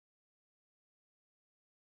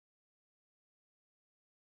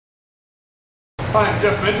Hi, I'm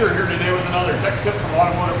Jeff Minter here today with another tech tip from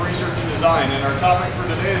Automotive Research and Design, and our topic for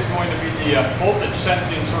today is going to be the voltage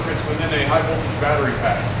sensing circuits within a high voltage battery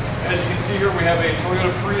pack. As you can see here, we have a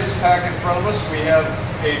Toyota Prius pack in front of us. We have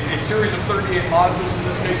a series of 38 modules, in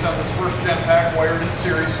this case on this first gen pack, wired in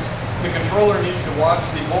series. The controller needs to watch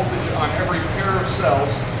the voltage on every pair of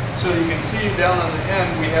cells. So you can see down on the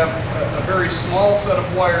end we have a very small set of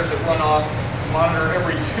wires that run off to monitor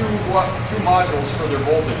every two modules for their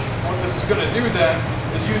voltage. What this is going to do then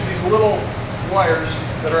is use these little wires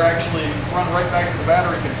that are actually run right back to the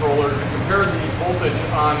battery controller to compare the voltage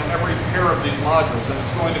on every pair of these modules. And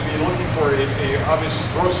it's going to be looking for a obvious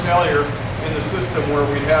gross failure in the system where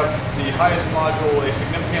we have the highest module a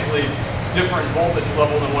significantly different voltage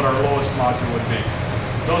level than what our lowest module would be.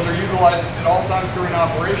 Those are utilized at all times during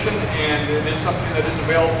operation, and it is something that is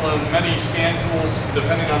available in many scan tools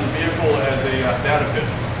depending on the vehicle as a data bit.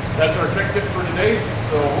 That's our tech tip for today,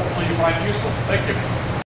 so hopefully you find it useful. Thank you.